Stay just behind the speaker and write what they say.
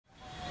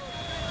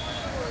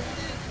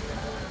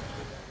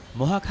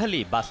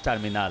Mohakhali bus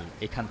terminal.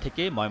 এখান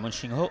থেকে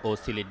ময়মনসিংহ ও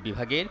সিলেট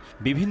বিভাগের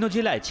বিভিন্ন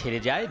জেলায় ছেড়ে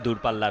যায়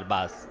দূরপাল্লার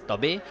বাস।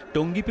 তবে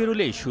টঙ্গী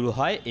পেরোলেই শুরু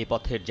হয় এ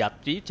পথের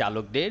যাত্রী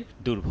চালকদের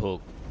দুর্ভোগ।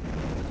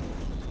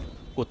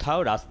 কোথাও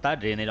রাস্তা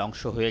ড্রেনের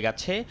অংশ হয়ে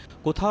গেছে,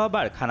 কোথাও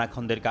আবার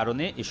খানাখন্দের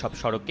কারণে এসব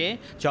সড়কে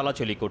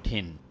চলাচলই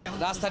কঠিন।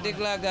 রাস্তা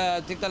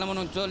ঠিক তাহলে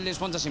মনে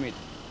 40-50 মিনিট,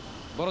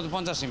 বড়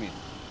 50 মিনিট,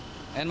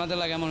 এর মধ্যে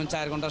লাগে মনে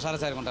 4 ঘন্টা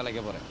 4.5 ঘন্টা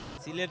লাগে পরে।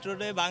 সিলেট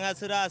রোডে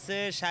ভাঙাচুরা আছে,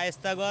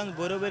 শায়েস্তাগঞ্জ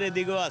বরবের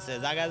দিকেও আছে,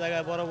 জায়গায়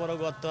জায়গায় বড় বড়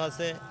গর্ত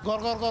আছে।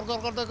 গড়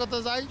করতে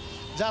যায়,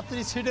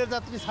 যাত্রী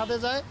ছাদে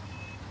যায়,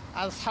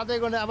 আর ছাদে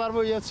গনে আবার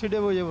ছিটে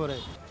বইয়ে পড়ে।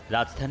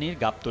 রাজধানীর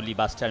গাবতলী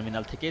বাস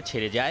টার্মিনাল থেকে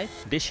ছেড়ে যায়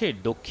দেশের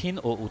দক্ষিণ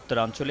ও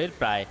উত্তরাঞ্চলের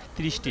প্রায়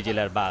 30টি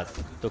জেলার বাস।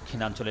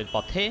 দক্ষিণাঞ্চলের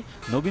পথে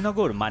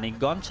নবীনগর,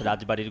 মানিকগঞ্জ,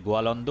 রাজবাড়ীর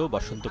গোয়ালন্দ,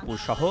 বসন্তপুর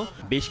সহ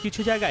বেশ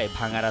কিছু জায়গায়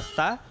ভাঙা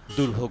রাস্তা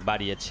দুর্ভোগ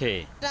বাড়িয়েছে।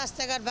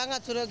 রাস্তাঘাট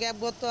ভাঙাচুরো গ্যাপ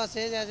গর্ত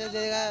আছে,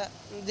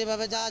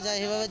 যেভাবে যাওয়া যায়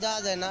সেভাবে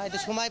যাওয়া যায় না, একটু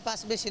সময় পাস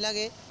বেশি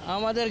লাগে।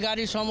 আমাদের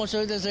গাড়ির সমস্যা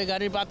হইতেছে,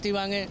 গাড়ির পাত্তি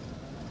ভাঙে,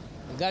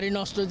 গাড়ি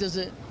নষ্ট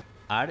হইতেছে।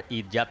 আর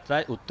ঈদ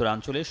যাত্রায়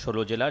উত্তরাঞ্চলের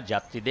 16 জেলার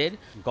যাত্রীদের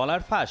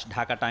গলার ফাঁস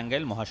ঢাকা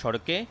টাঙ্গাইল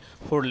মহাসড়কে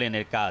 4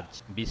 লেনের কাজ।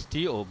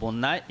 বৃষ্টি ও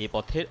বন্যায় এ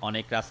পথের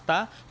অনেক রাস্তা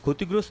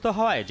ক্ষতিগ্রস্ত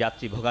হওয়ায়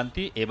যাত্রী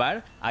ভোগান্তি এবার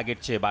আগের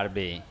চেয়ে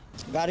বাড়বে।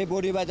 গাড়ি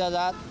বড়ি বাজা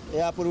যাত,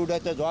 এয়ারপোর্ট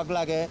উঠাইতে জগ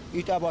লাগে,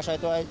 ইটা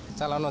বসাইতে হয়,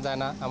 চালানো যায়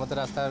না। আমাদের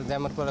রাস্তার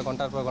জ্যামের পরে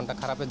ঘন্টার পর ঘন্টা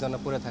খারাপের জন্য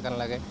পুরে থাকার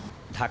লাগে।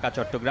 ঢাকা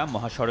চট্টগ্রাম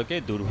মহাসড়কে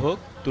দুর্ভোগ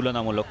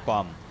তুলনামূলক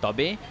কম,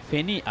 তবে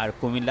ফেনী আর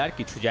কুমিল্লার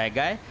কিছু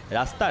জায়গায়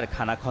রাস্তার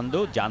খানাখন্দ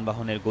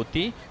যানবাহনের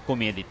গতি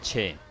কমিয়ে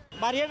দিচ্ছে।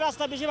 বাড়ির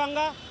রাস্তা বেশি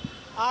ভাঙ্গা,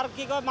 আর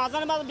কি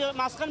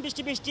মাঝখান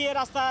বৃষ্টি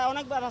রাস্তা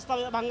অনেক রাস্তা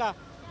ভাঙ্গা।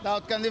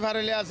 দাউদকান্দি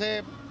ফারেলে আছে,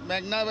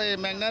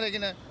 মেঘনার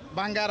এখানে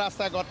ভাঙ্গা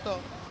রাস্তা গর্ত।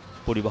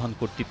 পরিবহন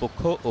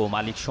কর্তৃপক্ষ ও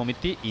মালিক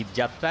সমিতি ঈদ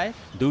যাত্রায়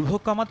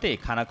দুর্ভোগ কমাতে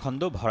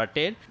খানাখন্দ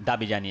ভরাটের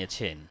দাবি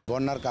জানিয়েছেন।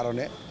 বন্যার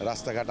কারণে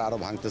রাস্তাঘাট আরও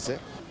ভাঙতেছে,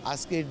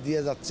 আজকে ঈদ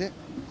দিয়ে যাচ্ছে,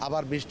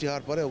 আবার বৃষ্টি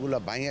হওয়ার পরে ওগুলো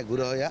ভাঙে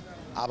ঘুরে হইয়া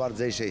আবার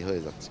যেই সেই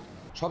হয়ে যাচ্ছে।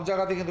 সব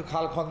জায়গাতে কিন্তু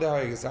খাল খন্দে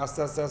হয়ে গেছে, আস্তে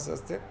আস্তে আস্তে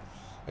আস্তে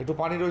একটু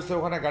পানি রয়েছে,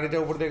 ওখানে গাড়িটা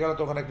উপর দিয়ে গেল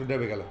তো ওখানে একটু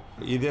ডেবে গেল।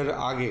 ঈদের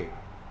আগে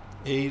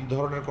এই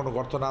ধরনের কোনো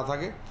গর্ত না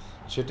থাকে,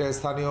 সেটা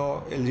স্থানীয়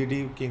এলজিডি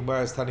কিংবা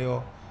স্থানীয়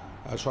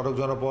সড়ক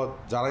জনপদ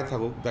যারাই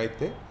থাকুক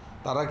দায়িত্বে,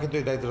 তারা কিন্তু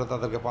এই দায়িত্বটা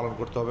তাদেরকে পালন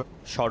করতে হবে।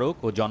 সড়ক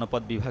ও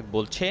জনপদ বিভাগ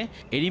বলছে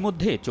এরই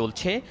মধ্যে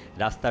চলছে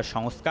রাস্তার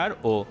সংস্কার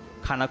ও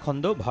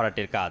খানাখন্দ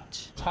ভরাটের কাজ।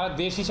 সারা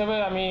দেশ হিসাবে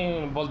আমি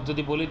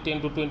যদি বলি 10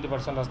 to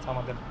 20% রাস্তা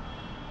আমাদের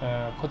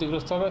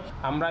ক্ষতিগ্রস্ত হবে।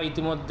 আমরা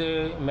ইতিমধ্যে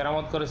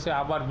মেরামত করেছি,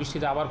 আবার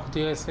বৃষ্টিতে আবার ক্ষতি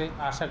হয়েছে।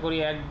 আশা করি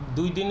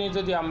 1-2 দিনে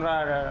যদি আমরা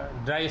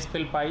ড্রাই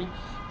স্পেল পাই,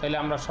 তাহলে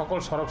আমরা সকল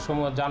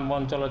সড়কসমূহ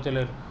যানবাহন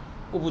চলাচলের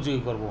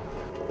উপযোগী করব।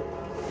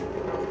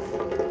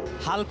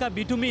 হালকা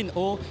বিটুমিন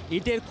ও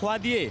ইটের খোয়া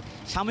দিয়ে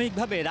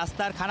সাময়িকভাবে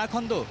রাস্তার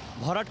খানাখন্দ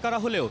ভরাট করা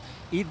হলেও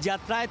ঈদ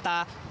যাত্রায় তা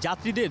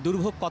যাত্রীদের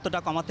দুর্ভোগ কতটা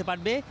কমাতে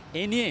পারবে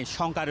এ নিয়ে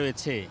শঙ্কা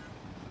রয়েছে।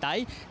 তাই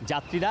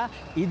যাত্রীরা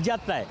ঈদ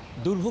যাত্রায়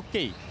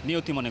দুর্ভোগকেই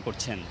নিয়তি মনে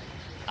করছেন।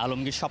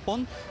 আলমগীর স্বপন,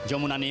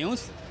 যমুনা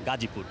নিউজ,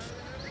 গাজীপুর।